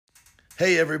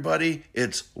Hey everybody,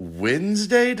 it's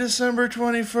Wednesday, December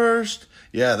 21st.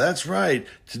 Yeah, that's right.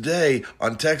 Today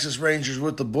on Texas Rangers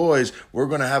with the Boys, we're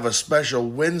going to have a special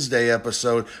Wednesday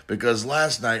episode because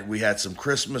last night we had some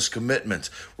Christmas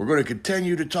commitments. We're going to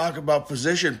continue to talk about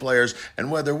position players and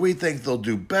whether we think they'll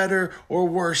do better or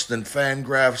worse than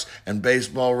Fangraphs and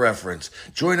Baseball Reference.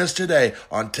 Join us today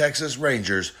on Texas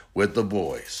Rangers with the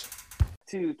Boys.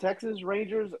 To Texas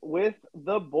Rangers with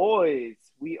the Boys.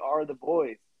 We are the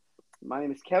Boys. My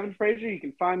name is Kevin Frazier. You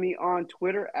can find me on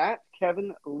Twitter at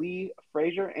Kevin Lee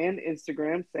Frazier and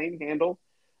Instagram, same handle.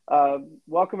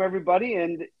 Welcome, everybody,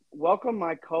 and welcome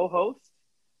my co-host,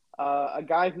 a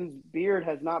guy whose beard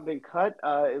has not been cut,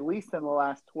 at least in the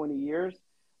last 20 years,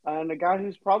 and a guy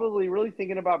who's probably really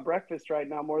thinking about breakfast right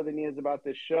now more than he is about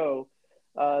this show,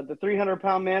 the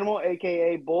 300-pound manimal,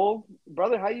 a.k.a. Bull.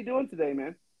 Brother, how you doing today,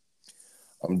 man?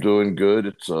 I'm doing good.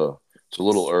 It's a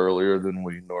little earlier than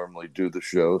we normally do the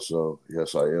show, so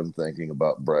yes, I am thinking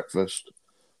about breakfast.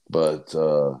 But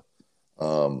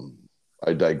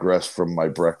I digress from my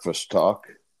breakfast talk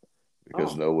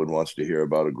because no one wants to hear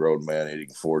about a grown man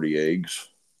eating 40 eggs.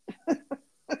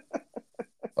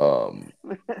 40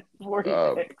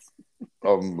 eggs.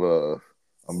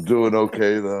 I'm doing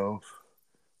okay though.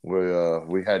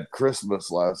 We had Christmas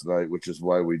last night, which is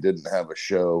why we didn't have a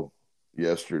show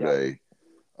yesterday.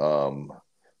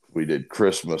 We did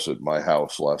Christmas at my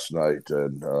house last night,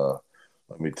 and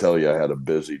let me tell you, I had a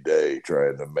busy day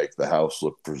trying to make the house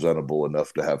look presentable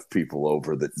enough to have people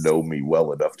over that know me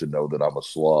well enough to know that I'm a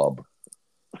slob.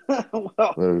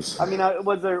 Well,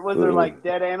 was there like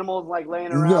dead animals like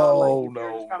laying around? No,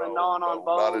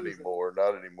 not anymore.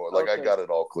 Like, okay. I got it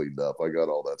all cleaned up. I got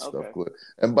all that stuff clean.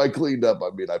 And by cleaned up,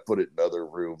 I mean I put it in other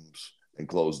rooms and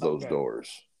closed those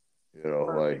doors.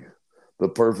 Perfect. Like the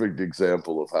perfect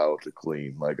example of how to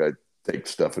clean. Like I take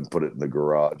stuff and put it in the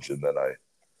garage, and then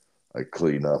I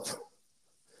clean up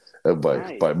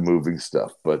by moving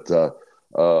stuff. But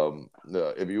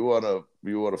if you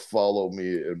wanna follow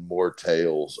me in more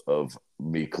tales of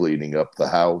me cleaning up the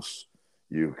house,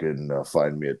 you can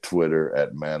find me at Twitter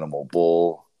at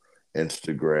ManimalBull,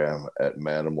 Instagram at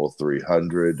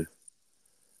Manimal300.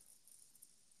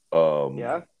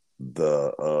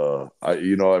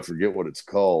 I forget what it's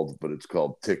called, but it's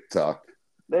called TikTok.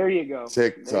 There you go.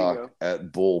 TikTok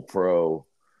at Bull Pro,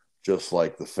 just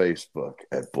like the Facebook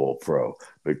at Bull Pro,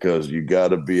 because you got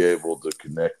to be able to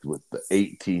connect with the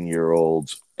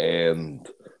 18-year-olds and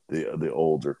the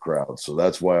older crowd. So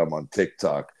that's why I'm on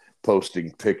TikTok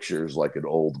posting pictures like an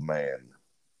old man.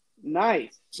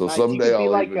 Nice. So someday I'll be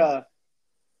like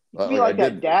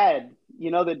that dad,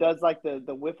 that does like the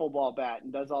wiffle ball bat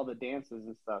and does all the dances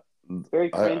and stuff. Very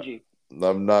cringy.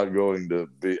 I'm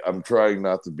trying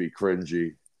not to be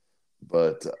cringy,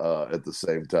 but at the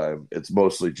same time, it's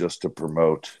mostly just to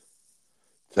promote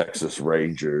Texas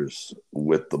Rangers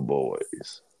with the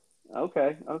Boys.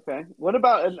 Okay. What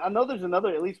about, I know there's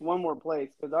at least one more place,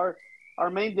 because our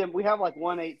main we have like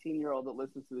one 18-year-old that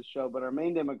listens to the show, but our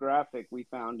main demographic we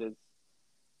found is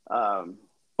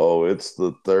it's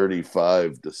the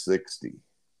 35 to 60.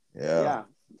 Yeah.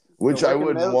 Which I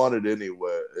wouldn't want it any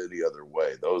other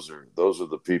way. Those are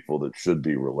the people that should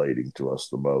be relating to us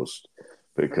the most,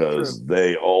 because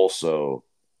they also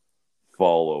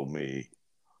follow me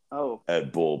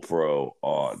at Bull Pro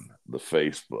on the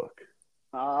Facebook.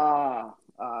 Well,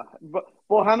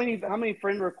 how many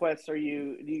friend requests do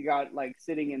you got like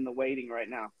sitting in the waiting right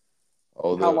now?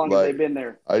 How long have they been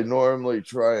there? I normally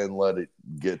try and let it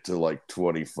get to like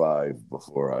 25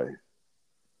 before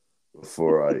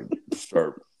I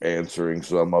start answering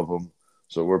some of them.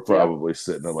 So we're probably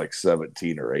sitting at like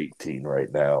 17 or 18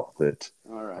 right now that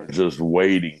are just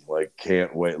waiting, like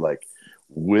can't wait. Like,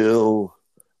 will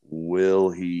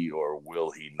he or will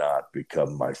he not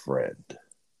become my friend?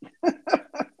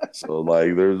 So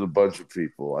like there's a bunch of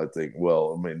people, I think,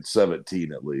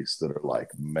 17 at least, that are like,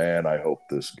 man, I hope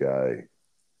this guy.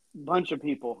 Bunch of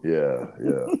people. Yeah.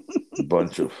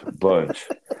 bunch.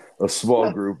 A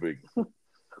small grouping.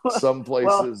 Some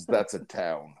places that's a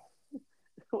town.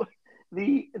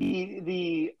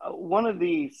 The one of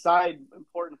the side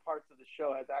important parts of the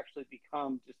show has actually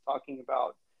become just talking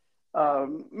about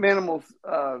Manimal's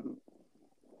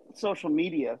social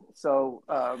media. So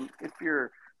if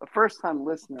you're a first-time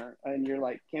listener and you're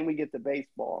like, can we get the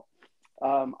baseball?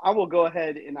 I will go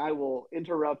ahead and I will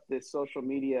interrupt this social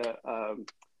media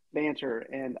banter,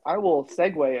 and I will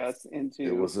segue us into.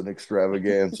 It was an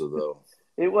extravaganza, though.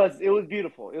 It was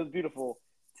beautiful. It was beautiful.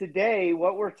 Today,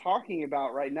 what we're talking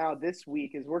about right now this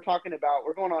week is we're going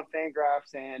on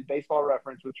Fangraphs and Baseball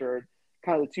Reference, which are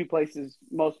kind of the two places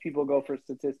most people go for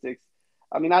statistics.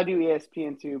 I mean, I do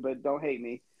ESPN too, but don't hate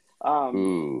me.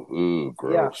 Yeah,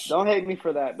 Gross. don't hate me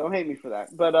for that. Don't hate me for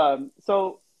that. But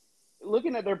so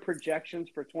looking at their projections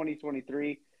for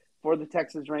 2023 for the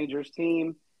Texas Rangers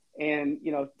team, and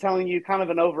telling you kind of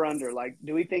an over under, like,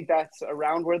 do we think that's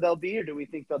around where they'll be, or do we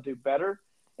think they'll do better?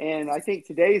 And I think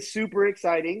today is super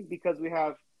exciting because we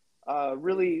have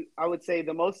really, I would say,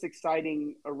 the most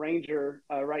exciting Ranger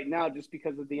right now, just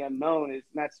because of the unknown, and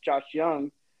that's Josh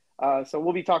Young. So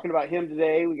we'll be talking about him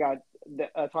today. We got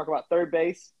talk about third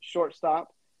base,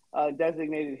 shortstop,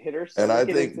 designated hitter. So And I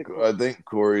think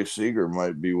Corey Seager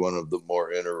might be one of the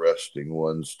more interesting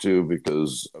ones too,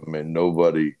 because I mean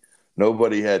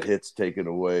nobody had hits taken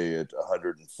away at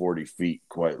 140 feet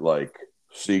quite like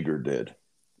Seager did.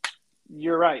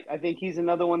 You're right. I think he's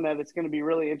another one that it's going to be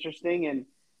really interesting, and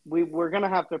we're going to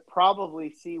have to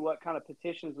probably see what kind of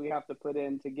petitions we have to put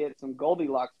in to get some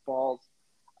Goldilocks balls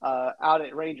out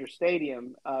at Ranger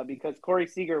Stadium, because Corey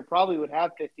Seager probably would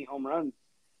have 50 home runs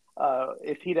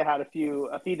if he'd have had if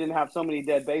he didn't have so many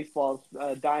dead baseballs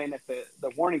dying at the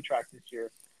warning track this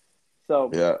year. So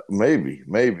yeah, maybe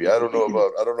I don't know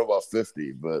about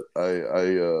 50, but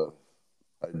I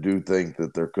do think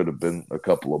that there could have been a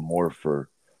couple of more for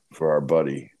our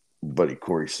buddy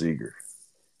Corey Seager.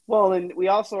 Well, and we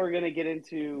also are going to get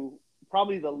into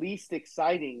probably the least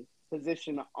exciting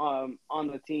position on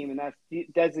the team, and that's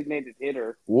designated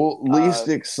hitter. Well, least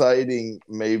exciting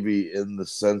maybe in the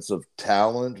sense of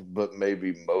talent, but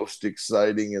maybe most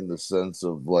exciting in the sense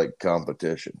of like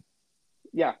competition.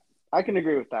 Yeah, I can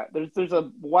agree with that. There's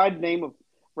a wide name of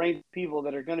range of people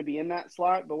that are going to be in that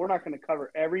slot, but we're not going to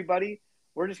cover everybody.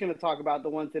 We're just going to talk about the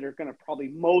ones that are going to probably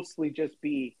mostly just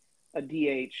be a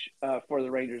DH for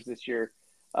the Rangers this year.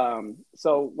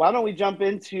 So why don't we jump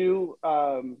into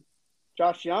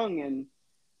Josh Young and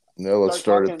let's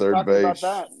start at third base. About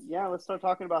that. Yeah, let's start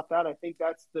talking about that. I think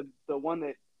that's the one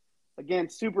that, again,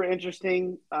 super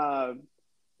interesting. I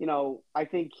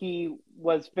think he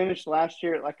was finished last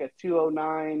year at like a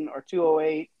 209 or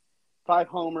 208, 5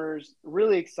 homers.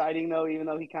 Really exciting though, even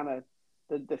though he kind of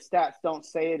the stats don't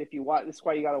say it. If you watch, this is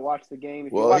why you got to watch the game.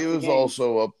 He was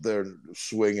also up there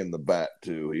swinging the bat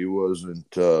too. He wasn't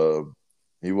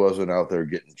out there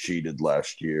getting cheated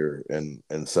last year in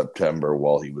September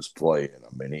while he was playing. I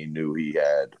mean, he knew he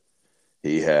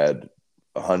had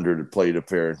 100 plate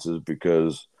appearances,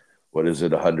 because what is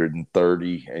it,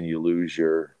 130, and you lose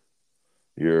your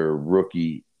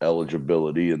rookie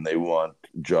eligibility, and they want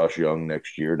Josh Young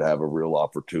next year to have a real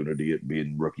opportunity at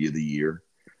being rookie of the year.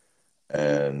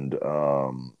 And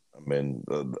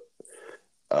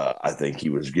I think he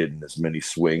was getting as many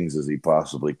swings as he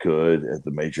possibly could at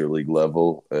the major league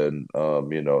level. And,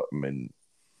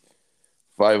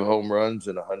 5 home runs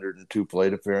and 102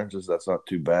 plate appearances, that's not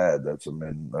too bad. That's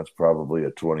probably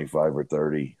a 25 or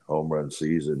 30 home run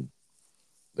season.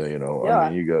 Yeah. I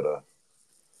mean, you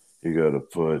gotta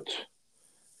put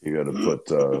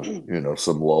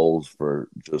some lulls for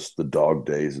just the dog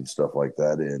days and stuff like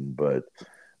that in. But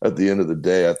at the end of the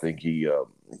day, I think he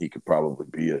could probably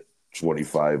be a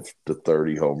 25 to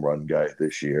 30 home run guy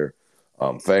this year.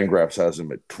 Fangraphs has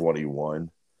him at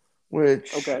 21,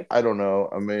 which I don't know.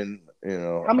 I mean,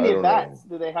 how many at bats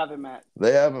do they have him at?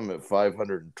 They have him at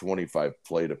 525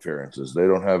 plate appearances. They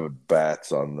don't have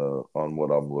bats on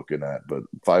what I'm looking at, but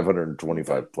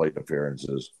 525 plate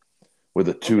appearances with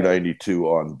a 292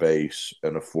 on base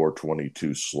and a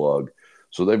 422 slug.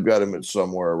 So they've got him at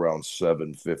somewhere around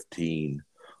 715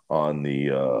 on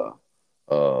the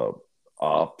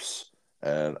ops.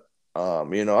 And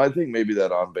I think maybe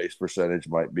that on base percentage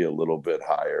might be a little bit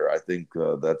higher. I think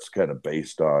that's kind of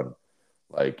based on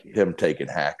like him taking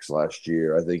hacks last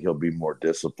year. I think he'll be more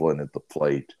disciplined at the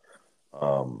plate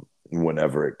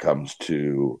whenever it comes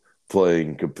to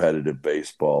playing competitive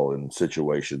baseball in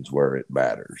situations where it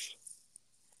matters.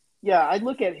 Yeah, I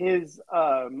look at his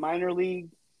minor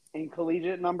league and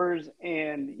collegiate numbers,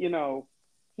 and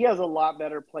he has a lot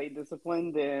better plate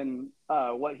discipline than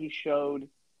what he showed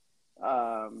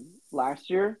last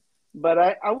year. But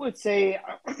I would say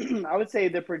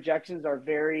the projections are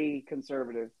very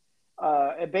conservative.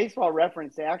 At Baseball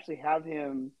Reference, they actually have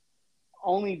him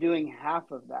only doing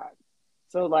half of that.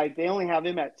 So, like, they only have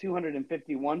him at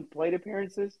 251 plate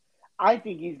appearances. I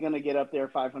think he's going to get up there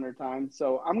 500 times.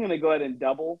 So I'm going to go ahead and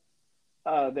double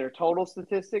their total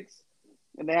statistics.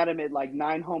 And they had him at like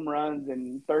 9 home runs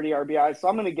and 30 RBIs. So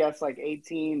I'm going to guess like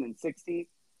 18 and 60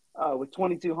 with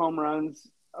 22 home runs,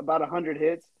 about 100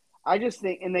 hits. I just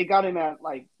think, and they got him at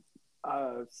like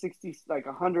 60, like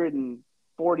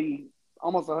 140,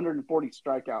 almost 140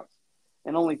 strikeouts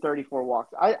and only 34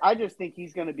 walks. I just think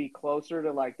he's going to be closer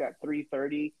to like that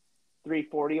 330,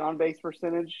 340 on base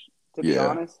percentage, to be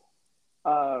honest.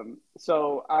 I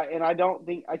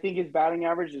think his batting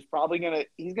average is probably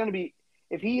he's gonna be,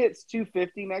 if he hits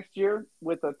 250 next year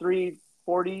with a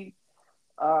 340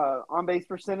 on base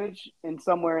percentage and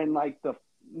somewhere in like the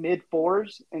mid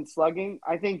fours and slugging,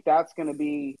 I think that's gonna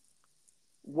be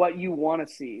what you want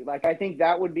to see. Like, I think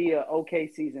that would be a okay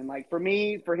season. Like for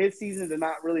me, for his season to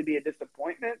not really be a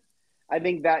disappointment, I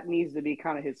think that needs to be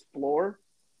kind of his floor.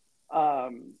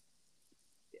 Um,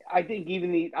 I think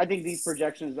these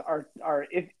projections are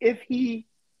if he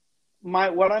my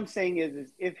what I'm saying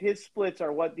is if his splits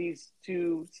are what these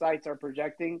two sites are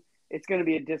projecting, it's going to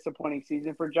be a disappointing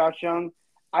season for Josh Young,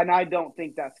 and I don't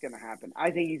think that's going to happen.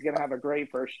 I think he's going to have a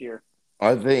great first year.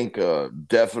 I think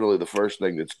definitely the first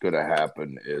thing that's going to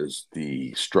happen is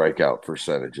the strikeout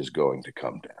percentage is going to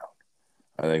come down.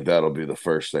 I think that'll be the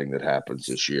first thing that happens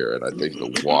this year, and I think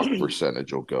the walk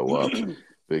percentage will go up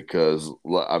because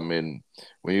I mean,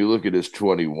 when you look at his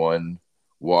 21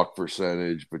 walk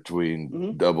percentage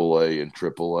between Double A and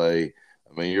Triple A, I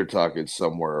mean, you're talking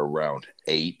somewhere around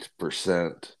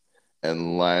 8%,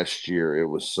 and last year it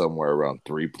was somewhere around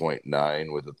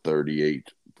 3.9 with a 38%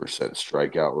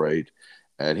 strikeout rate,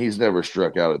 and he's never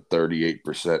struck out at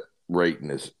 38% rate in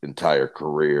his entire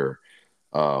career.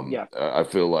 Yeah. I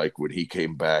feel like when he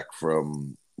came back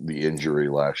from the injury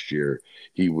last year,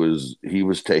 he was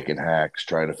taking hacks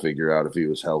trying to figure out if he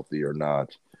was healthy or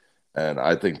not. And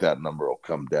I think that number will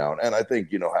come down. And I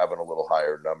think, having a little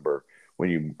higher number when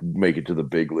you make it to the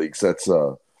big leagues, that's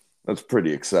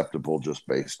pretty acceptable just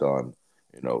based on,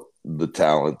 the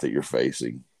talent that you're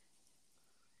facing.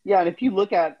 Yeah, and if you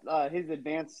look at his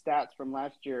advanced stats from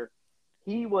last year,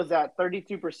 he was at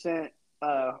 32%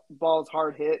 balls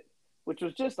hard hit, which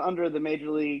was just under the major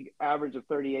league average of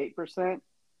 38%.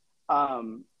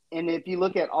 And if you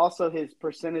look at also his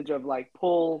percentage of like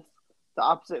pull the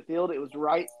opposite field, it was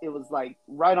like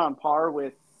right on par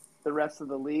with the rest of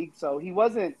the league. So he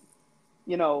wasn't,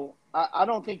 I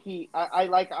don't think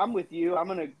I'm with you. I'm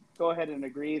going to go ahead and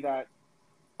agree that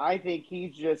I think he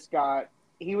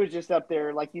was just up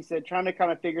there, like you said, trying to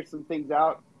kind of figure some things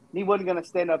out. He wasn't going to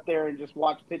stand up there and just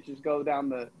watch pitches go down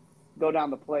the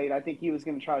plate. I think he was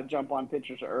going to try to jump on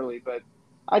pitchers early, but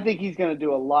I think he's going to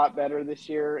do a lot better this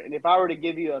year. And if I were to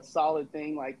give you a solid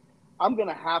thing, like I'm going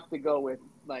to have to go with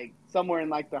like somewhere in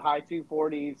like the high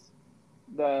 240s,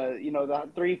 the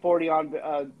 340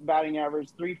 on batting average,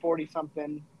 340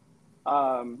 something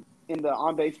in the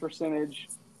on base percentage,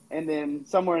 and then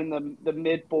somewhere in the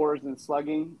mid fours and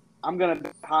slugging. I'm going to be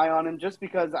high on him just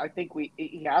because I think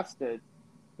he has to.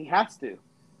 He has to.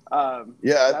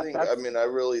 Yeah, I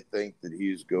really think that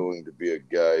he's going to be a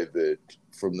guy that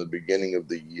from the beginning of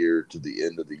the year to the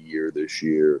end of the year this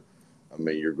year, I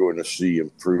mean, you're going to see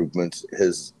improvements.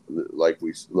 Like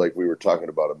we were talking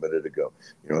about a minute ago,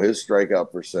 his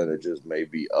strikeout percentages may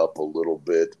be up a little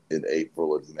bit in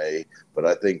April and May, but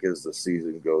I think as the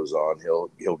season goes on,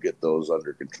 he'll get those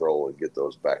under control and get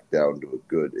those back down to a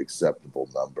good, acceptable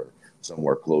number,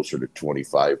 somewhere closer to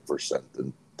 25%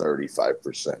 than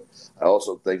 35%. I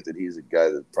also think that he's a guy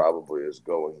that probably is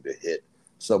going to hit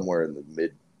somewhere in the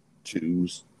mid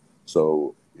twos.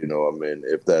 So,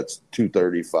 if that's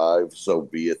 235, so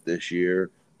be it this year.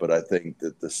 But I think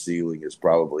that the ceiling is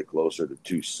probably closer to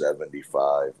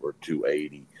 275 or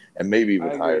 280, and maybe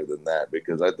even higher than that,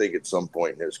 because I think at some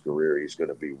point in his career, he's going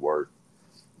to be worth,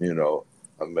 3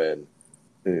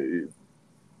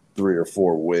 or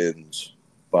 4 wins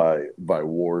by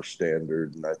WAR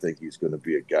standard, and I think he's going to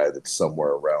be a guy that's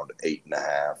somewhere around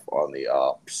 8.5 on the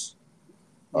ops,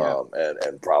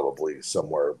 and probably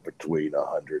somewhere between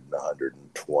 100 and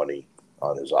 120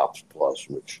 on his ops plus,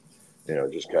 which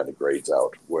just kind of grades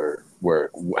out where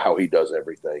how he does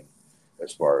everything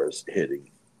as far as hitting,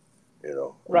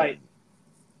 right.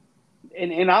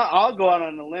 And I'll go out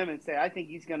on a limb and say I think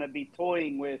he's going to be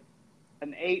toying with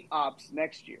an 8 ops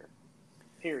next year.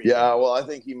 Period. Yeah, well, I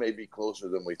think he may be closer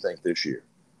than we think this year.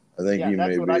 I think he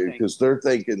may be, because they're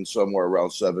thinking somewhere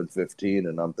around 715,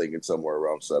 and I'm thinking somewhere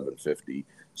around 750.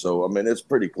 So, it's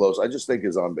pretty close. I just think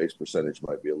his on-base percentage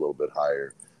might be a little bit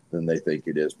higher than they think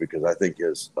it is, because I think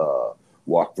his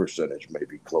walk percentage may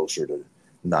be closer to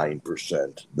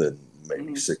 9% than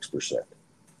maybe 6%.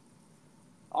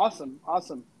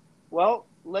 Awesome. Well,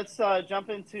 let's jump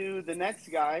into the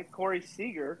next guy, Corey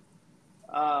Seager.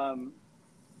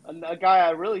 A guy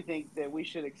I really think that we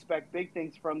should expect big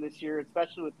things from this year,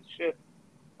 especially with the shift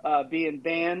being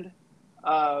banned.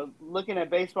 Looking at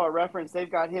Baseball Reference,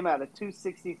 they've got him at a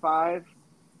 265,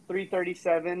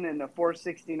 337, and a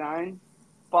 469,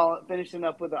 finishing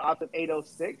up with an opt of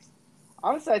 806.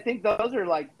 Honestly, I think those are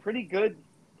like pretty good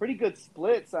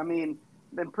splits. I mean,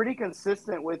 been pretty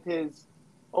consistent with his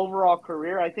overall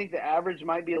career, I think the average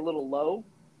might be a little low.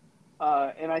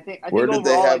 And I think Where did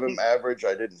they overall, have him average?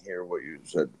 I didn't hear what you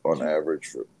said on average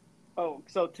for.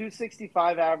 So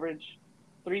 265 average,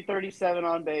 337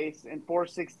 on base, and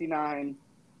 469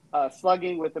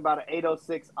 slugging with about an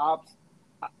 806 ops.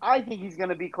 I think he's going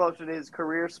to be closer to his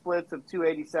career splits of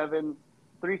 287,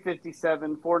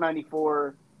 357,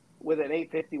 494 with an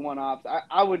 851 ops.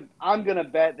 I'm going to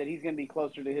bet that he's going to be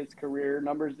closer to his career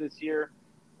numbers this year.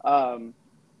 I'm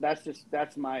betting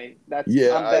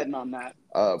on that.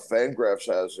 Fangraphs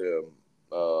has him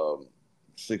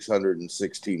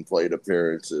 616 plate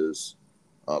appearances,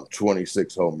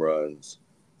 26 home runs,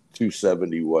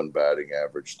 271 batting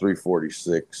average,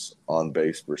 346 on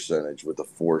base percentage with a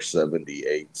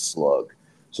 478 slug.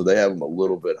 So they have him a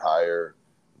little bit higher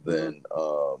than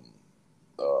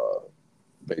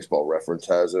Baseball Reference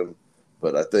has him,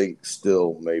 but I think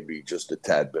still maybe just a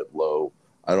tad bit low.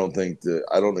 I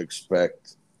don't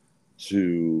expect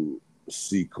to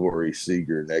see Corey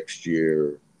Seager next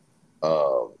year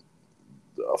a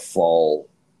fall.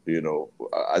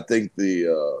 I think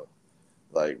the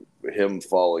like him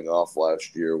falling off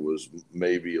last year was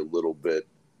maybe a little bit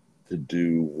to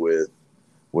do with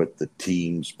the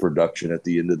team's production at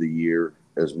the end of the year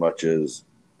as much as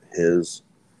his.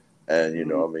 And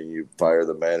you fire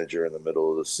the manager in the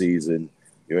middle of the season,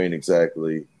 you ain't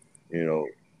exactly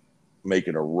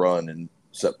making a run in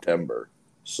September.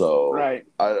 So right.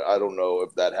 I don't know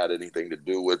if that had anything to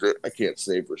do with it. I can't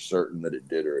say for certain that it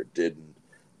did or it didn't,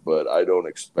 but I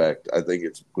think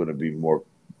it's going to be more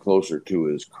closer to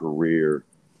his career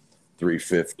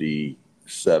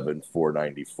 357,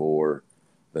 494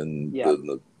 than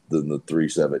the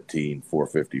 317,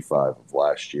 455 of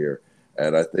last year.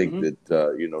 And I think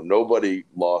that, nobody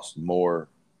lost more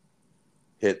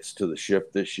hits to the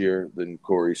shift this year than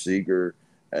Corey Seager.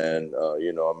 And,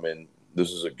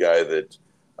 this is a guy that,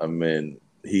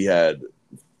 he had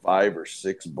 5 or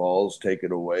 6 balls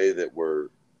taken away that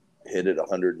were hit at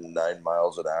 109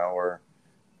 miles an hour.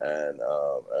 And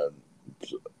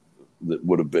that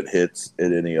would have been hits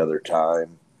at any other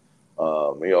time.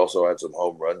 He also had some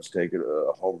home runs a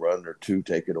home run or two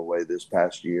taken away this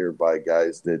past year by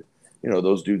guys that,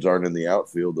 those dudes aren't in the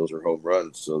outfield. Those are home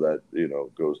runs. So that,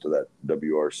 goes to that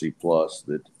WRC plus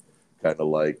that kind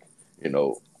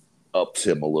of ups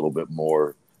him a little bit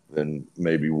more than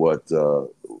maybe what,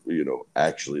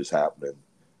 actually is happening.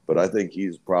 But I think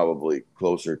he's probably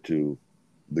closer to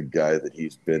the guy that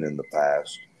he's been in the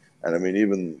past. And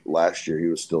even last year he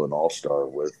was still an all-star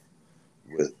with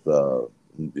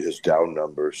his down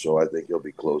numbers. So I think he'll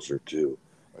be closer to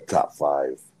a top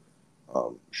 5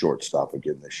 shortstop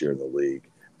again this year in the league.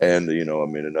 And,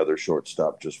 another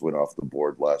shortstop just went off the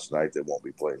board last night that won't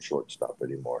be playing shortstop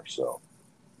anymore. So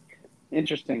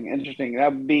interesting.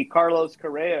 That would be Carlos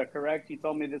Correa, correct? You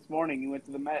told me this morning he went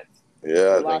to the Mets.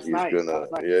 Yeah, I think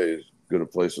he's gonna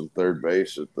play some third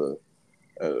base at the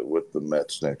with the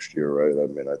Mets next year, right?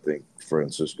 I think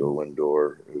Francisco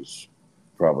Lindor is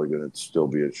probably going to still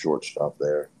be a shortstop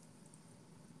there.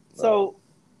 So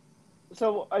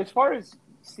as far as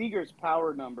Seager's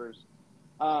power numbers,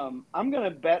 I'm going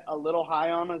to bet a little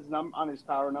high on his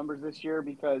power numbers this year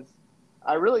because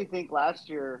I really think last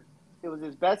year it was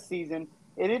his best season,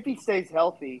 and if he stays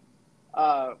healthy,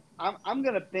 I'm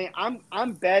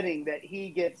betting that he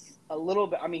gets a little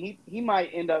bit. He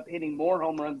might end up hitting more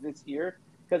home runs this year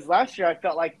because last year I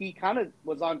felt like he kind of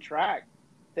was on track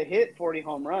to hit 40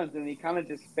 home runs, and he kind of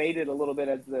just faded a little bit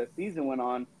as the season went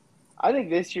on. I think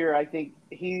this year,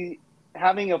 he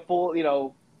having a full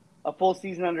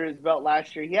season under his belt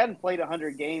last year. He hadn't played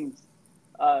 100 games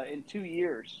in 2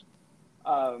 years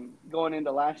going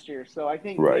into last year. So I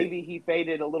think maybe he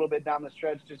faded a little bit down the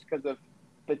stretch just because of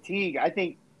fatigue. I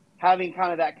think having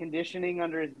kind of that conditioning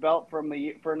under his belt for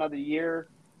another year,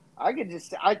 I think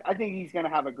he's going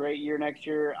to have a great year next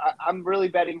year. I'm really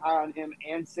betting high on him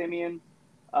and Semien.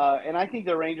 And I think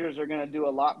the Rangers are going to do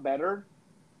a lot better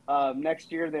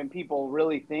next year than people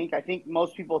really think. I think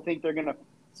most people think they're going to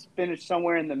finish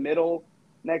somewhere in the middle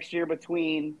next year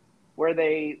between where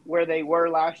they were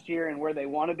last year and where they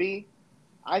want to be.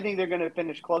 I think they're going to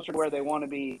finish closer to where they want to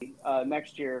be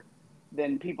next year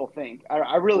than people think.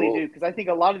 I really do, because I think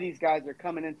a lot of these guys are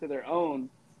coming into their own.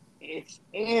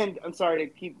 And I'm sorry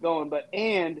to keep going,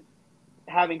 and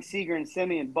having Seager and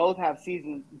Semien both have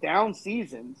down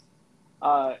seasons.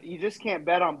 You just can't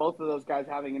bet on both of those guys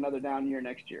having another down year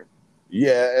next year.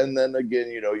 Yeah, and then again,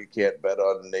 you can't bet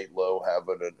on Nate Lowe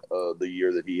having the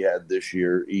year that he had this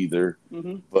year either.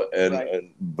 Mm-hmm.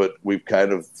 But we've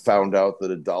kind of found out that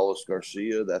Adolis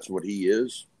Garcia, that's what he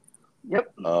is.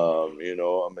 Yep.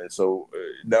 So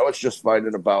now it's just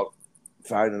finding about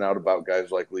finding out about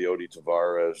guys like Leody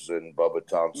Tavares and Bubba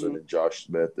Thompson and Josh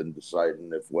Smith, and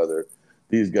deciding if whether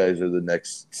these guys are the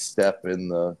next step in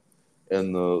the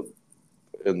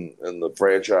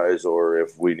franchise, or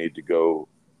if we need to go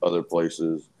other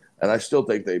places. And I still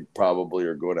think they probably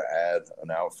are going to add an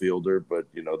outfielder, but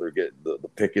they're getting the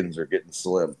pickings are getting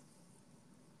slim.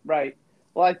 Right.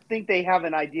 Well, I think they have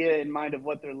an idea in mind of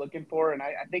what they're looking for, and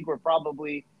I think we're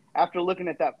probably, after looking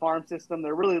at that farm system,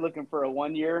 they're really looking for a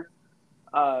 1 year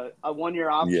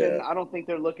option. Yeah. I don't think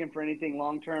they're looking for anything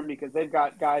long term, because they've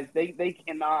got guys they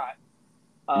cannot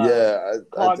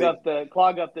clog up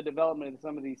the development of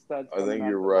some of these studs. I think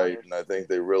you're right, and I think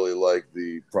they really like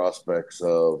the prospects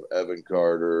of Evan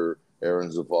Carter, Aaron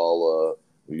Zavala,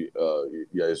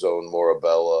 Yazon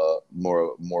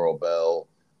Morabel,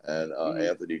 and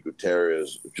Anthony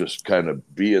Gutierrez just kind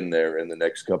of being there in the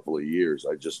next couple of years.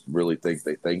 I just really think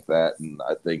they think that, and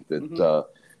I think that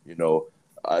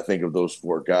I think of those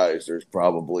four guys, there's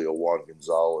probably a Juan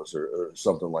Gonzalez or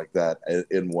something like that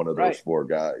in one of those four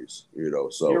guys,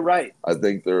 so you're right. I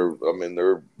think they're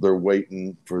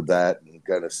waiting for that and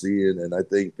kind of seeing. And I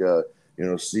think,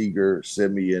 Seager,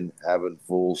 Simeon having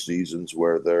full seasons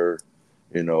where they're,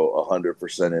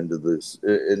 100% into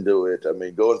it. I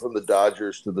mean, going from the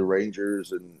Dodgers to the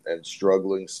Rangers and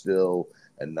struggling still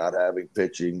and not having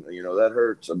pitching, that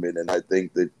hurts. I mean, and I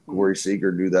think that Corey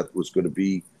Seager knew that was going to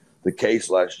be the case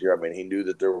last year. I mean, he knew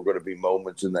that there were going to be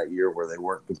moments in that year where they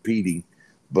weren't competing,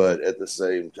 but at the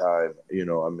same time,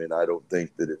 I don't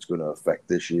think that it's going to affect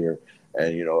this year.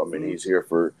 And, he's here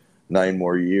for 9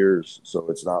 more years, so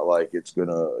it's not like it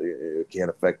can't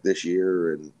affect this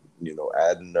year. And,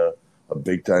 adding a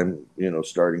big time,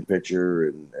 starting pitcher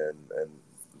and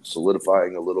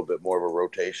solidifying a little bit more of a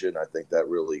rotation, I think that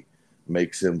really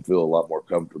makes him feel a lot more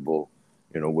comfortable,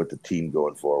 with the team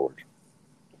going forward.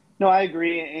 No, I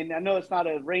agree. And I know it's not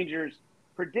a Rangers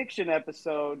prediction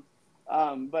episode,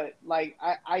 but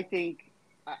I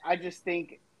just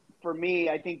think for me,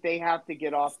 I think they have to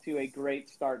get off to a great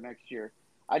start next year.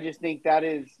 I just think that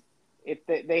is, if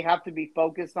they have to be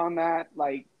focused on that,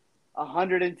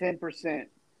 110%,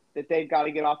 that they've got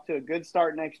to get off to a good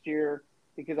start next year,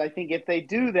 because I think if they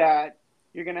do that,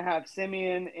 you're going to have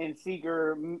Simeon and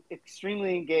Seager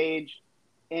extremely engaged.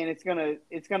 And it's gonna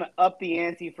up the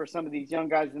ante for some of these young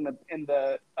guys in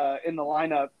the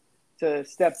lineup to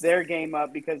step their game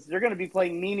up, because they're going to be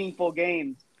playing meaningful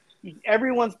games.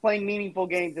 Everyone's playing meaningful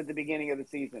games at the beginning of the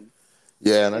season.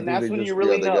 Yeah, and I think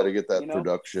they got to get that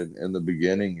production in the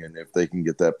beginning, and if they can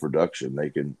get that production,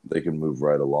 they can move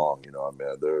right along.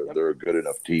 They're a good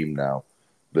enough team now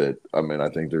that I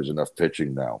think there's enough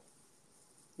pitching now.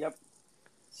 Yep.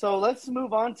 So let's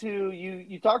move on to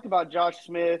you talked about Josh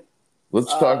Smith.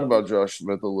 Let's talk about Josh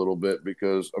Smith a little bit,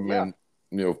 because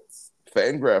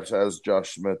Fangraphs has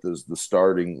Josh Smith as the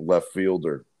starting left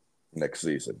fielder next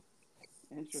season.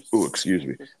 Oh, excuse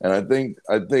me. And I think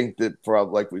that,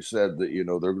 probably, like we said,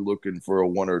 that they're looking for a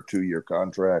 1 or 2 year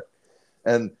contract,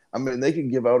 and they can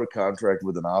give out a contract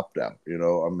with an opt out.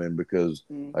 Because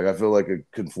I feel like a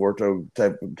Conforto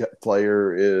type of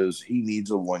player he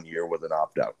needs a 1 year with an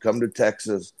opt out. Come to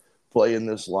Texas, play in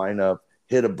this lineup,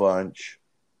 hit a bunch.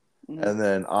 And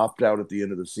then opt out at the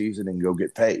end of the season and go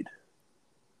get paid.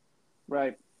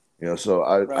 Right. So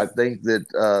I think that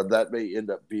that may end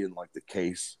up being like the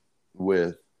case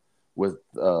with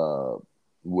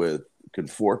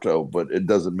Conforto, but it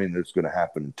doesn't mean it's going to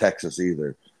happen in Texas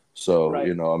either. So,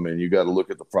 you got to look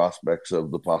at the prospects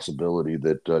of the possibility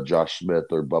that Josh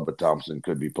Smith or Bubba Thompson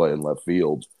could be playing left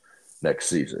field next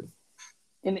season.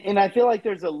 And I feel like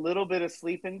there's a little bit of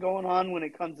sleeping going on when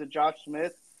it comes to Josh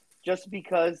Smith, just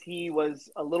because he was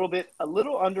a little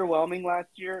underwhelming last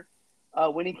year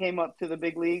when he came up to the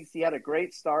big leagues. He had a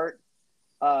great start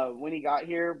when he got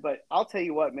here, but I'll tell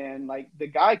you what, man, the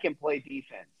guy can play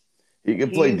defense. He can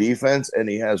play defense, and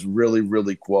he has really,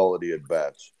 really quality at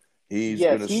bats. He's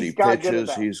going to see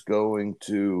pitches. I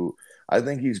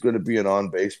think he's going to be an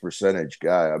on-base percentage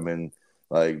guy.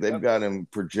 They've got him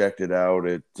projected out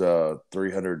at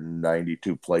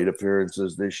 392 plate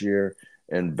appearances this year,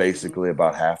 and basically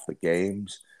about half the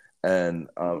games. And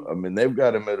they've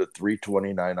got him at a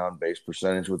 329 on base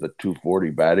percentage with a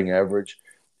 240 batting average.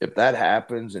 If that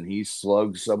happens and he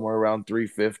slugs somewhere around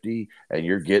 350, and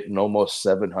you're getting almost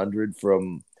 700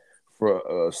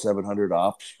 700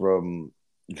 ops from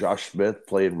Josh Smith,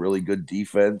 playing really good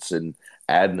defense and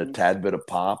adding a tad bit of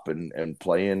pop and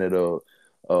playing at a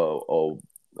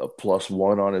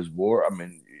 +1 on his WAR.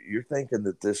 You're thinking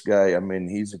that this guy,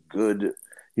 he's a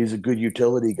good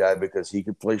utility guy, because he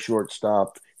can play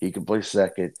shortstop, he can play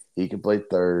second, he can play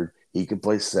third, He can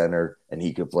play center, and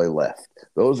he can play left.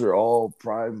 Those are all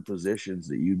prime positions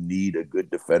that you need a good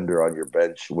defender on your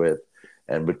bench with.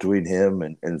 And between him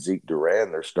and Zeke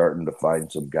Duran, they're starting to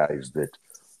find some guys that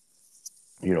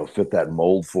fit that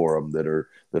mold for them that are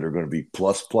going to be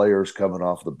plus players coming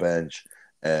off the bench,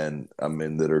 and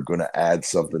that are going to add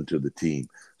something to the team.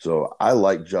 So I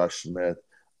like Josh Smith.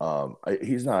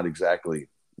 He's not exactly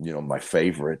my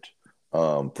favorite. He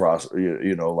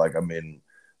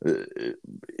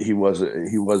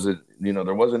wasn't.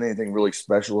 There wasn't anything really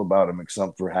special about him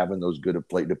except for having those good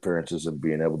plate appearances and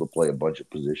being able to play a bunch of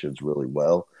positions really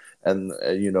well. And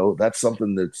that's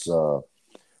something that's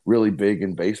really big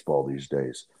in baseball these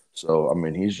days. So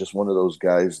he's just one of those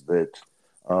guys that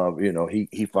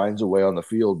he finds a way on the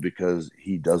field because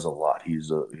he does a lot.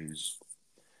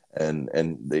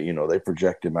 They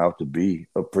project him out to be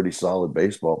a pretty solid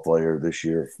baseball player this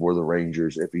year for the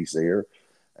Rangers if he's there.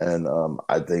 And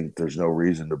I think there's no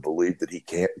reason to believe that he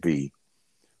can't be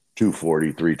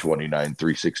 240, 329,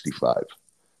 365.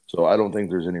 So I don't think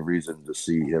there's any reason to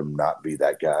see him not be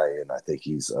that guy. And I think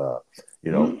he's going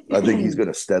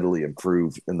to steadily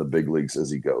improve in the big leagues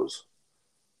as he goes.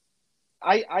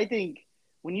 I think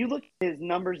when you look at his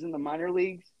numbers in the minor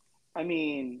leagues,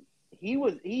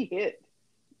 he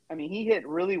hit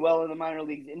really well in the minor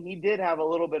leagues, and he did have a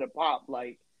little bit of pop.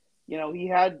 Like, he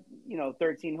had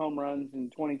 13 home runs in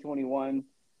 2021.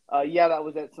 That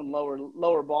was at some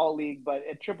lower ball league, but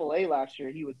at AAA last year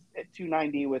he was at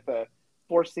 290 with a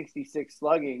 466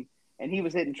 slugging, and he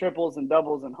was hitting triples and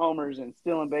doubles and homers and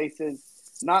stealing bases,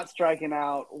 not striking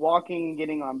out, walking and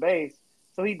getting on base.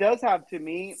 So he does have, to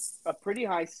me, a pretty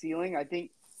high ceiling.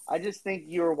 I just think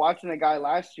you were watching a guy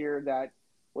last year that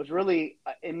was really,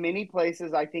 in many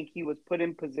places, I think he was put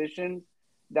in positions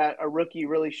that a rookie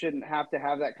really shouldn't have to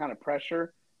have that kind of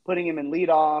pressure, putting him in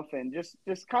leadoff and just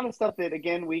kind of stuff that,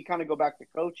 again, we kind of go back to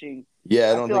coaching.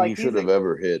 Yeah, I don't think he should have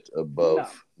ever hit above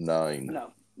 9.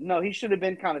 No, he should have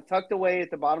been kind of tucked away at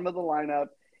the bottom of the lineup,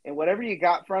 and whatever you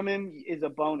got from him is a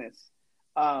bonus.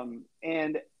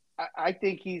 And I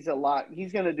think he's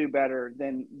going to do better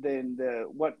than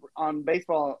what on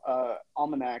Baseball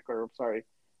Almanac, or sorry,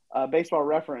 Baseball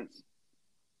Reference.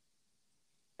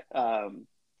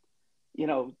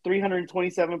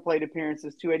 327 plate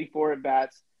appearances, 284 at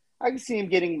bats. I can see him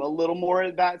getting a little more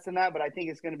at bats than that, but I think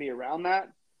it's going to be around that.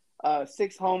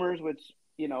 6 homers, which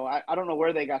I don't know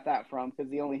where they got that from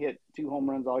because he only hit 2 home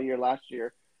runs all year last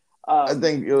year. I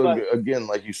think again,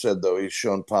 like you said, though, he's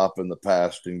shown pop in the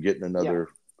past, and getting another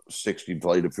 60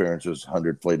 plate appearances,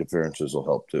 100 plate appearances will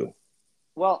help too.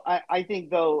 Well, I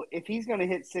think, though, if he's going to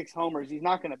hit 6 homers, he's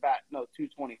not going to bat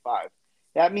 225.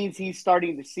 That means he's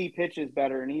starting to see pitches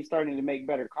better and he's starting to make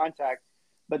better contact.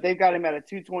 But they've got him at a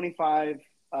 225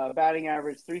 batting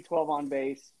average, 312 on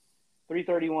base,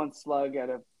 331 slug,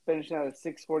 finishing at a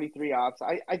 643 ops.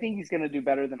 I think he's going to do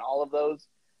better than all of those.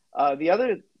 The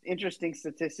other interesting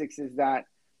statistics is that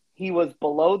he was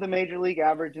below the major league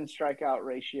average in strikeout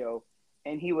ratio,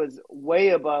 and he was way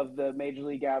above the major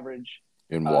league average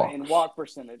in walk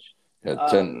percentage. Yeah,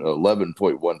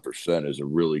 11.1% is a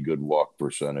really good walk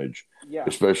percentage,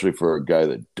 especially for a guy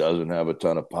that doesn't have a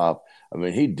ton of pop.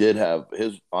 He did have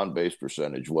his on-base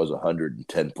percentage was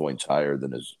 110 points higher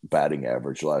than his batting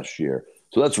average last year.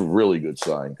 So that's a really good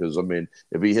sign because,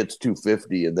 if he hits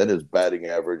 250 and then his batting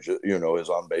average, his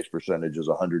on-base percentage is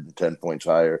 110 points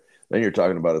higher, then you're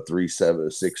talking about a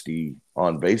 360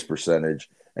 on-base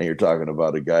percentage, and you're talking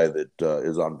about a guy that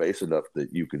is on base enough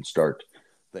that you can start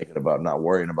thinking about not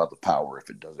worrying about the power if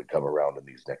it doesn't come around in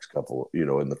these next couple,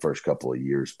 in the first couple of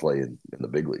years playing in the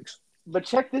big leagues. But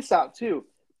check this out too.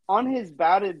 On his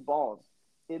batted balls,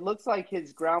 it looks like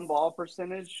his ground ball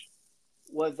percentage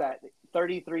was at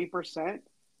 33%,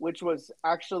 which was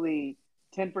actually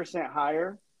 10%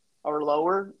 higher or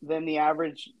lower than the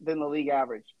league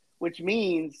average, which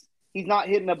means he's not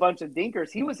hitting a bunch of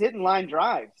dinkers. He was hitting line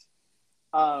drives.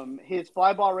 His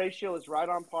fly ball ratio is right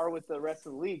on par with the rest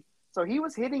of the league. So he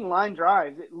was hitting line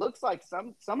drives. It looks like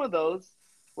some of those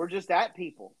were just at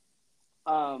people.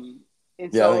 I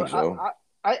think so.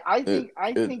 I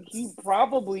think he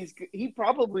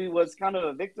probably was kind of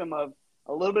a victim of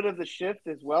a little bit of the shift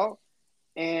as well.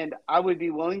 And I would be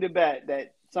willing to bet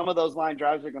that some of those line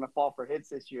drives are going to fall for hits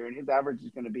this year, and his average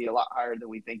is going to be a lot higher than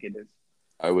we think it is.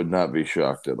 I would not be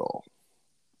shocked at all.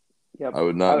 Yep. I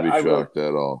would not be shocked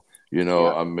at all. We're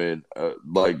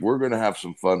going to have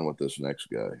some fun with this next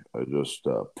guy. I just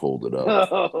pulled it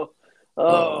up.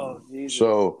 Jesus.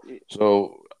 So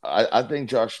I think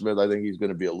Josh Smith, I think he's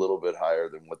going to be a little bit higher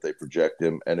than what they project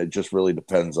him, and it just really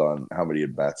depends on how many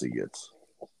at-bats he gets.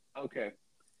 Okay.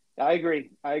 I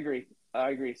agree.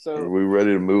 I agree. Are So we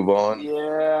ready to move on?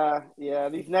 yeah.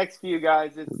 These next few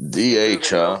guys, we can move DH, it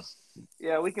huh?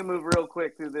 yeah, we can move real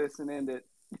quick through this and end it.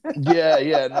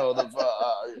 Yeah. No,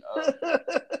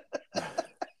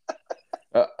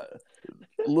 uh,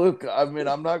 look, I mean,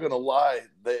 I'm not gonna lie.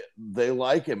 They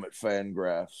like him at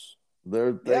Fangraphs.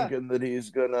 They're Yeah. thinking that he's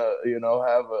gonna,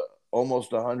 have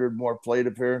almost 100 more plate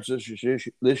appearances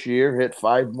this year, hit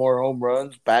 5 more home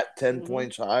runs, bat 10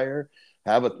 points higher,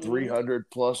 have a 300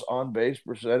 plus on base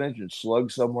percentage, and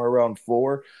slug somewhere around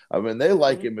 4. I mean, they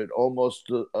like him at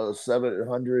almost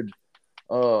 700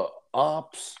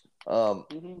 ops.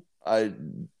 I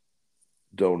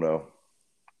don't know.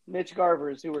 Mitch Garver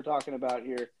is who we're talking about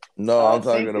here. No, I'm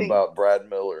Same talking thing. about Brad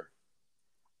Miller.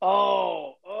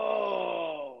 Oh.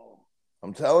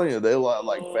 I'm telling you, they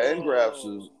like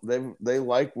Fangraphs is they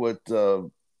like what the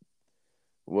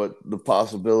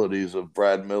possibilities of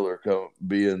Brad Miller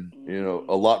being,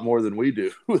 a lot more than we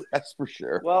do. That's for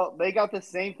sure. Well, they got the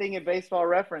same thing in Baseball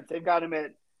Reference. They've got him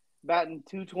at batting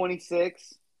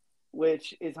 226,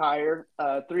 which is higher.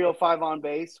 305 on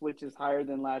base, which is higher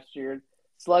than last year.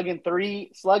 Slugging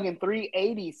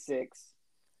 386.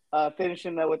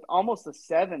 Finishing with almost a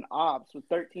 7 ops with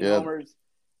 13 homers,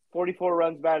 44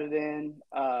 runs batted in.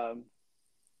 They're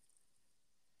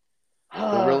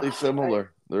really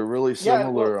similar. They're really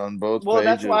similar on both pages.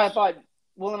 That's why I thought.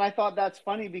 Well, and I thought that's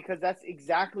funny because that's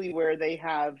exactly where they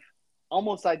have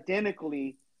almost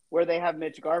identically where they have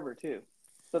Mitch Garver too.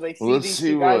 So they see these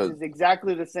two guys as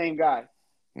exactly the same guy.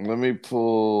 Let me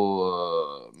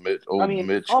pull Mitch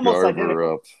almost Garver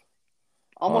identical. up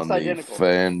Almost on identical. the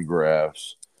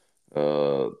Fangraphs.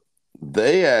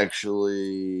 They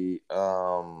actually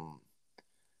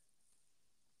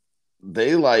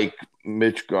they like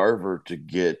Mitch Garver to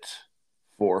get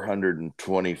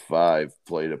 425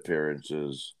 plate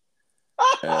appearances,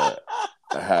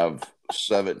 have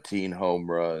 17 home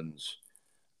runs,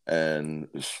 and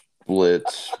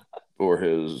splits for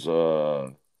his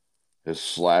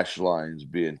slash lines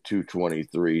being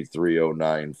 223,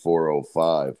 309,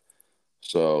 405.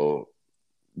 So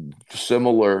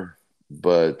similar,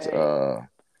 but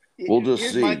we'll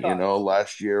just see.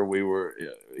 Last year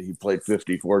he played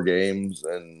 54 games,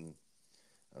 and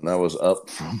that was up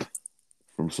from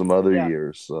some other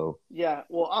years. So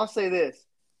well, I'll say this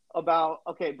about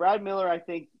Brad Miller. I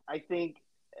think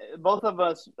both of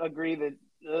us agree that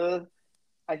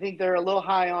I think they're a little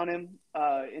high on him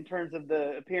in terms of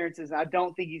the appearances. I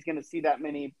don't think he's going to see that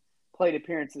many plate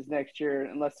appearances next year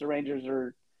unless the Rangers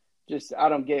are just – I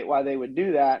don't get why they would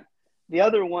do that. The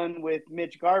other one with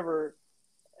Mitch Garver,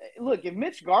 look, if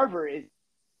Mitch Garver is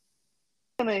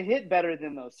going to hit better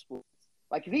than those splits.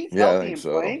 Like if he's healthy and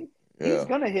playing, he's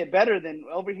going to hit better than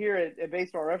over here at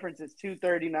Baseball Reference. It's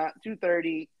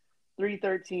 230,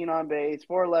 313 on base,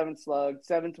 411 slug,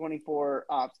 724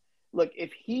 ops. Look,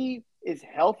 if he is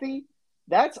healthy,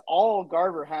 that's all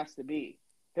Garver has to be.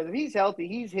 Because if he's healthy,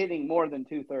 he's hitting more than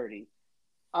 230.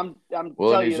 I'm telling you that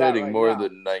right now. He's hitting more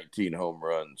than 19 home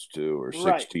runs too, or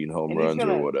 16 home runs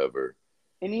or whatever.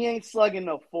 And he ain't slugging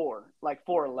no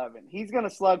 411. He's gonna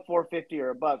slug 450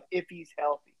 or above if he's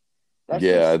healthy.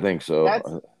 I think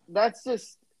so. That's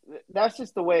just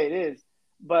the way it is.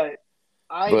 But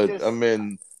I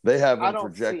mean, they have him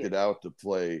projected out to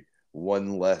play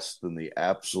one less than the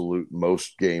absolute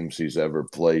most games he's ever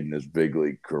played in his big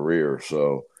league career.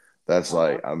 So that's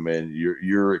like, I mean,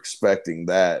 you're expecting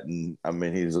that, and I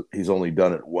mean he's only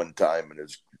done it one time in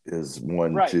his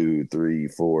 1, 2, 3,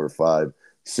 4, 5,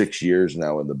 6 years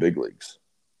now in the big leagues.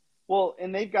 Well,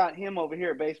 and they've got him over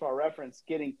here at Baseball Reference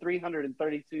getting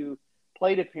 332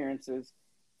 plate appearances,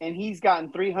 and he's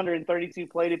gotten 332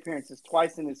 plate appearances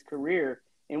twice in his career.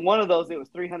 In one of those, it was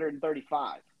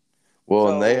 335.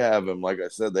 Well, and they have him, like I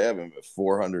said, they have him at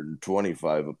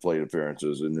 425 of plate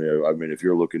appearances. And, I mean, if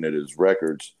you're looking at his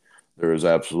records, there is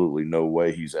absolutely no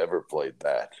way he's ever played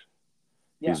that.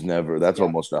 Yeah. He's never. That's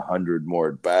almost 100 more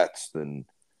at bats than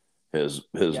his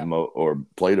or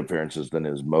plate appearances than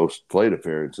his most plate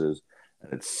appearances,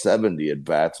 and it's 70 at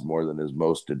bats more than his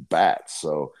most at bats.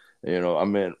 So I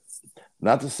mean,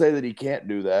 not to say that he can't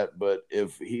do that, but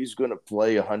if he's going to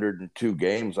play 102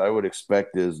 games, I would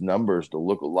expect his numbers to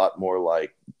look a lot more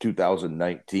like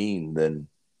 2019 than.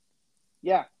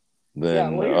 Yeah.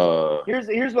 Well,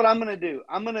 here's what I'm going to do.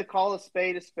 I'm going to call a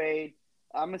spade a spade.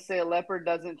 I'm going to say a leopard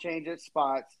doesn't change its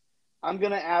spots. I'm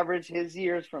going to average his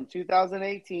years from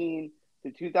 2018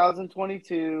 to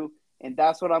 2022, and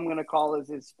that's what I'm going to call as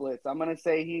his splits. I'm going to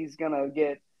say he's going to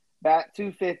get bat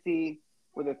 250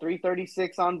 with a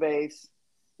 336 on base.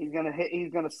 He's going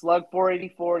to slug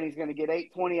 484, and he's going to get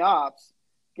 820 ops.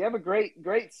 You have a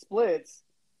great splits.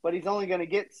 but he's only going to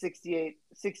get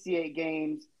 68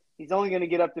 games. He's only going to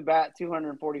get up to bat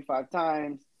 245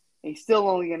 times. He's still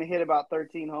only going to hit about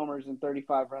 13 homers and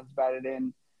 35 runs batted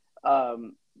in.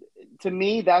 To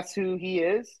me, that's who he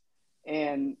is,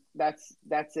 and that's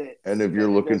it. And if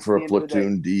you're looking for a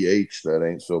platoon DH, that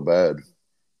ain't so bad.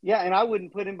 Yeah, and I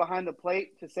wouldn't put him behind the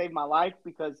plate to save my life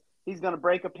because he's going to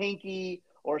break a pinky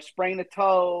or sprain a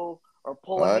toe or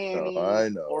pull a hammy. I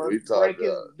know. Or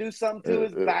do something to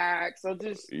his back. So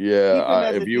just keep him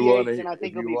as a DH, and I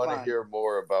think he'll be fine. If you want to hear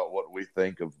more about what we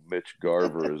think of Mitch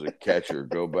Garver as a catcher,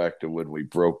 go back to when we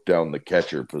broke down the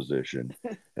catcher position.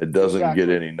 It doesn't get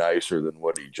any nicer than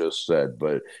what he just said.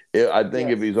 But I think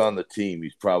if he's on the team,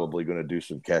 he's probably going to do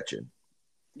some catching.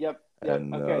 Yep.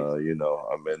 And,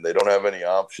 they don't have any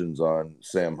options on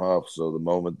Sam Huff. So the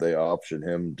moment they option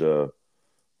him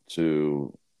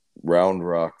to Round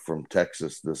Rock from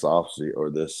Texas this offseason or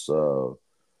this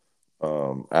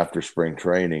after spring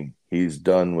training, he's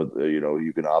done with,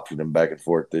 you can option him back and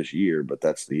forth this year, but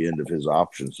that's the end of his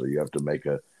option. So you have to make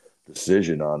a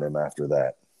decision on him after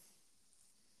that.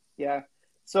 Yeah.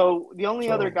 So the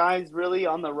only other guys really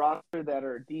on the roster that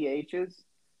are DHs,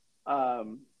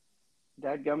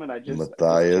 dadgummit, I just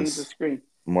changed the screen.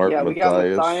 Mark Mathias. We got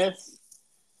Mathias.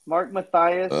 Mark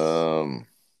Mathias.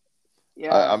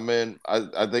 Yeah,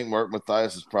 I think Mark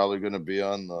Mathias is probably going to be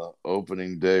on the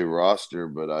opening day roster,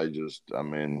 but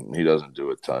he doesn't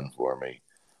do a ton for me.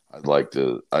 I'd like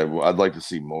to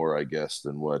see more, I guess,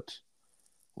 than what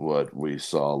we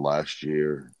saw last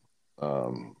year.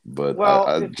 But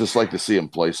I'd just like to see him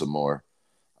play some more.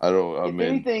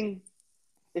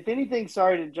 If anything,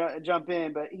 sorry to jump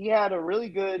in, but he had a really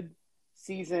good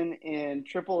season in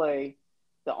AAA.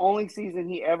 The only season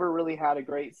he ever really had a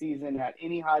great season at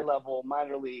any high level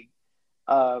minor league.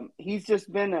 He's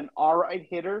just been an all right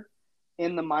hitter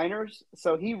in the minors.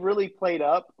 So he really played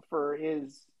up for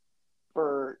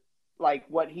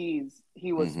what he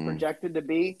was projected to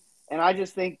be. And I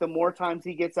just think the more times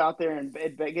he gets out there and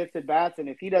gets at bats, and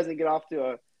if he doesn't get off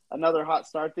to another hot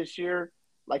start this year,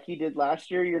 like he did last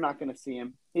year, you're not going to see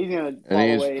him. He's going to fall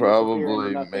away. And he's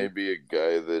probably maybe a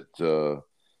guy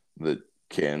that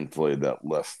can play that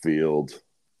left field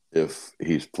if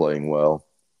he's playing well.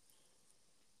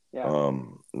 Yeah.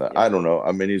 I don't know.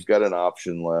 He's got an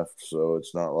option left, so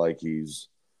it's not like it's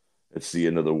the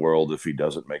end of the world if he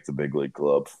doesn't make the big league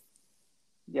club.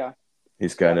 Yeah.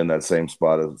 He's kind of in that same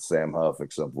spot as Sam Huff,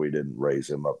 except we didn't raise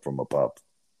him up from a pup.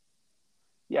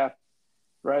 Yeah.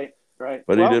 Right.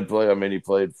 But he did play. He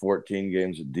played 14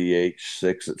 games at DH,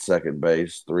 6 at second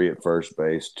base, 3 at first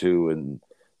base, 2 in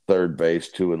third base,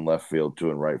 2 in left field,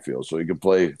 2 in right field. So he can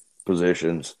play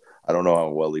positions. I don't know how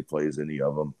well he plays any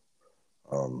of them.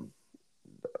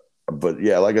 But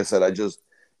yeah, like I said, I just,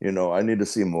 I need to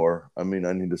see more. I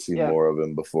need to see more of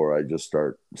him before I just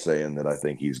start saying that I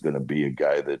think he's going to be a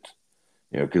guy that,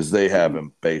 because they have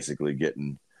him basically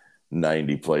getting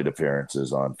 90 plate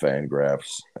appearances on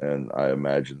Fangraphs, and I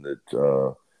imagine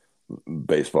that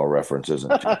Baseball Reference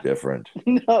isn't too different.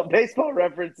 No, Baseball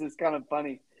Reference is kind of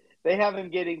funny. They have him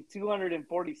getting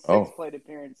 246 plate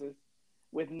appearances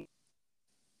with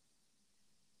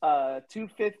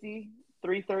 250,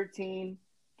 313,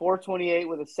 428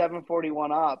 with a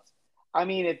 741 ops.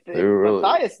 If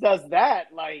Mathias does that,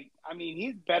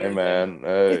 he's better. Hey, man,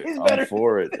 I'm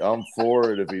for it. I'm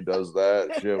for it if he does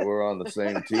that. Shit, we're on the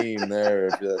same team there.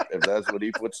 If that's what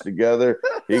he puts together,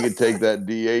 he can take that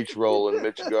DH role and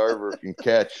Mitch Garver can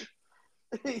catch.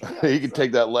 He can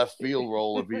take that left field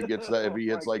role if he gets that. If he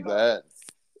hits like that.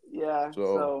 Yeah.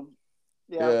 So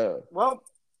yeah. Well,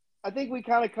 I think we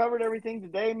kind of covered everything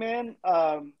today, man.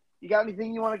 You got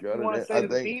anything you want to say to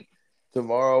the peep?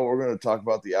 Tomorrow we're going to talk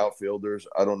about the outfielders.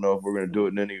 I don't know if we're going to do it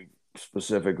in any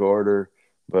specific order,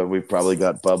 but we've probably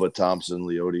got Bubba Thompson,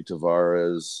 Leody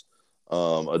Taveras,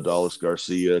 Adolis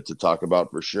Garcia to talk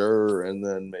about for sure, and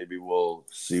then maybe we'll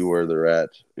see where they're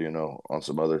at, on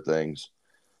some other things.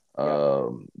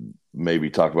 Maybe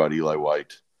talk about Eli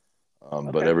White.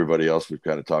 But everybody else we've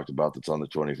kind of talked about that's on the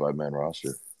 25-man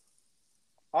roster.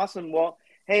 Awesome. Well,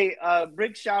 hey,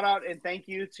 big shout out and thank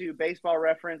you to Baseball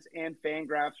Reference and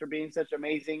Fangraphs for being such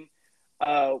amazing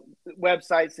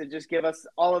websites to just give us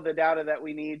all of the data that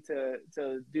we need to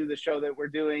do the show that we're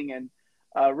doing, and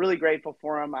really grateful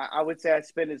for them. I would say I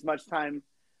spend as much time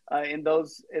in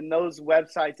those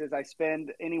websites as I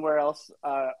spend anywhere else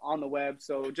on the web.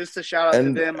 So just a shout out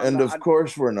to them. And of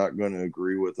course, we're not going to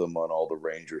agree with them on all the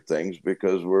Ranger things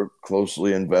because we're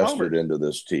closely invested into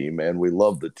this team and we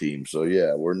love the team. So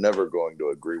yeah, we're never going to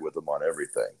agree with them on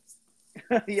everything.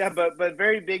 Yeah, but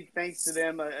very big thanks to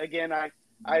them. Again,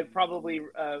 I probably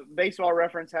Baseball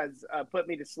Reference has put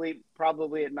me to sleep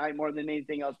probably at night more than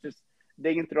anything else, just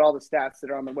digging through all the stats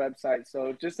that are on the website.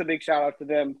 So just a big shout out to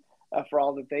them for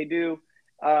all that they do.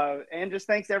 And just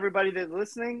thanks to everybody that's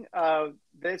listening.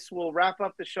 This will wrap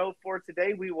up the show for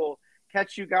today. We will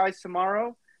catch you guys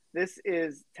tomorrow. This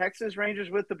is Texas Rangers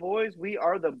with the Boys. We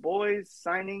are the boys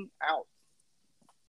signing out.